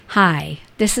Hi,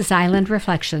 this is Island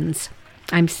Reflections.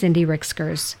 I'm Cindy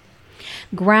Rixkers.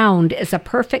 Ground is a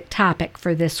perfect topic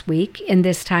for this week in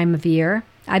this time of year.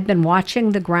 I've been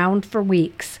watching the ground for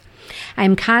weeks.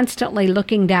 I'm constantly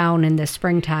looking down in the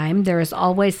springtime. There is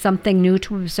always something new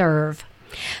to observe.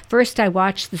 First, I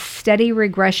watch the steady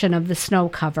regression of the snow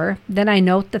cover. Then I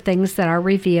note the things that are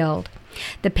revealed.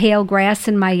 The pale grass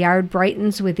in my yard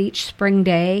brightens with each spring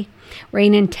day.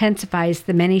 Rain intensifies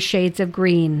the many shades of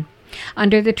green.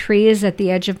 Under the trees at the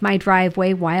edge of my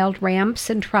driveway, wild ramps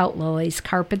and trout lilies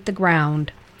carpet the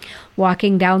ground.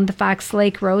 Walking down the Fox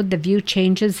Lake Road, the view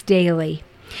changes daily.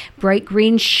 Bright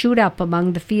greens shoot up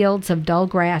among the fields of dull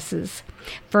grasses.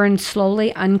 Ferns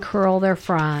slowly uncurl their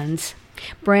fronds.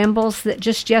 Brambles that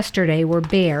just yesterday were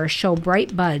bare show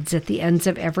bright buds at the ends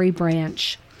of every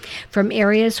branch. From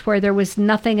areas where there was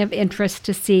nothing of interest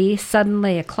to see,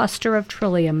 suddenly a cluster of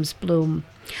trilliums bloom.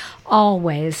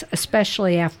 Always,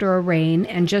 especially after a rain,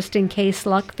 and just in case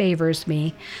luck favors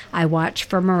me, I watch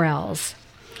for morels.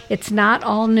 It's not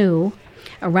all new.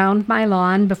 Around my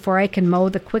lawn, before I can mow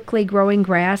the quickly growing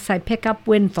grass, I pick up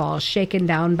windfalls shaken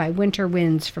down by winter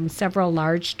winds from several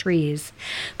large trees,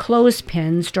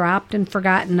 clothespins dropped and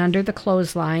forgotten under the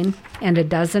clothesline, and a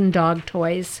dozen dog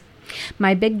toys.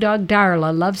 My big dog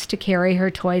Darla loves to carry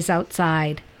her toys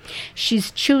outside.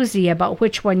 She's choosy about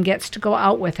which one gets to go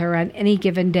out with her on any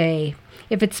given day.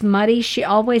 If it's muddy, she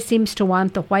always seems to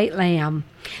want the white lamb.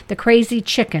 The crazy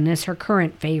chicken is her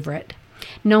current favorite.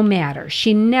 No matter,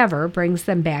 she never brings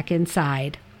them back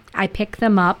inside. I pick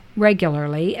them up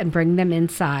regularly and bring them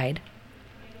inside.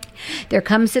 There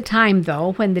comes a time,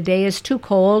 though, when the day is too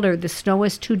cold or the snow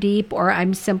is too deep or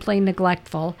I'm simply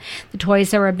neglectful. The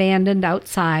toys are abandoned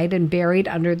outside and buried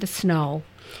under the snow.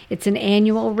 It's an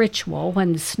annual ritual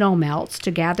when the snow melts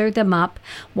to gather them up,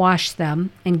 wash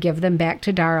them, and give them back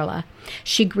to Darla.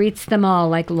 She greets them all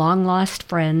like long-lost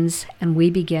friends, and we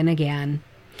begin again.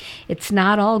 It's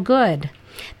not all good.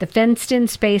 The fenced-in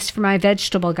space for my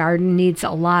vegetable garden needs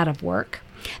a lot of work.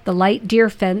 The light deer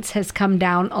fence has come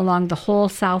down along the whole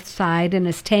south side and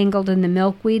is tangled in the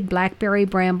milkweed, blackberry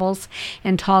brambles,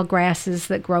 and tall grasses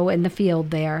that grow in the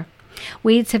field there.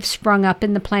 Weeds have sprung up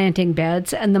in the planting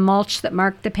beds, and the mulch that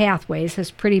marked the pathways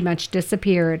has pretty much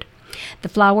disappeared. The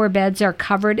flower beds are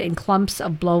covered in clumps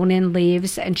of blown-in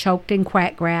leaves and choked in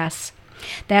quackgrass.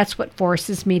 That's what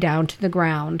forces me down to the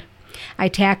ground. I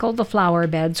tackle the flower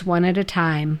beds one at a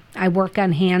time. I work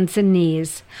on hands and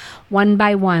knees. One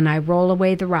by one, I roll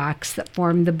away the rocks that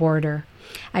form the border.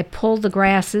 I pull the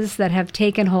grasses that have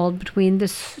taken hold between the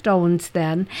stones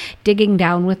then, digging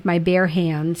down with my bare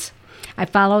hands. I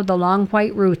follow the long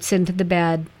white roots into the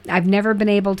bed. I've never been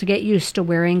able to get used to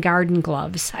wearing garden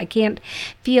gloves. I can't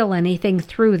feel anything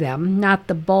through them, not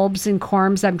the bulbs and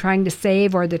corms I'm trying to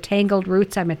save or the tangled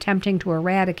roots I'm attempting to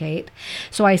eradicate,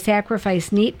 so I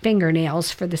sacrifice neat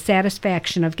fingernails for the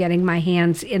satisfaction of getting my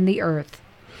hands in the earth.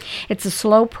 It's a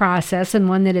slow process and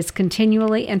one that is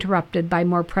continually interrupted by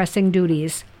more pressing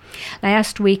duties.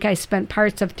 Last week I spent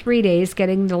parts of 3 days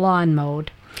getting the lawn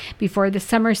mowed. Before the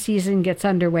summer season gets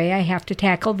underway, I have to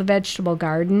tackle the vegetable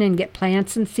garden and get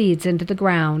plants and seeds into the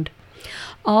ground.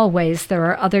 Always there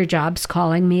are other jobs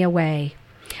calling me away.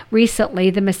 Recently,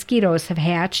 the mosquitoes have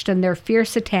hatched, and their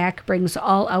fierce attack brings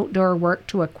all outdoor work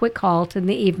to a quick halt in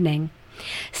the evening.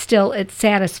 Still, it's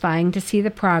satisfying to see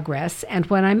the progress, and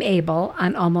when I'm able,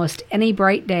 on almost any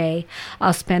bright day,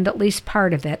 I'll spend at least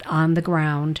part of it on the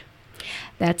ground.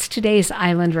 That's today's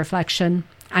Island Reflection.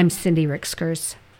 I'm Cindy Rixkers.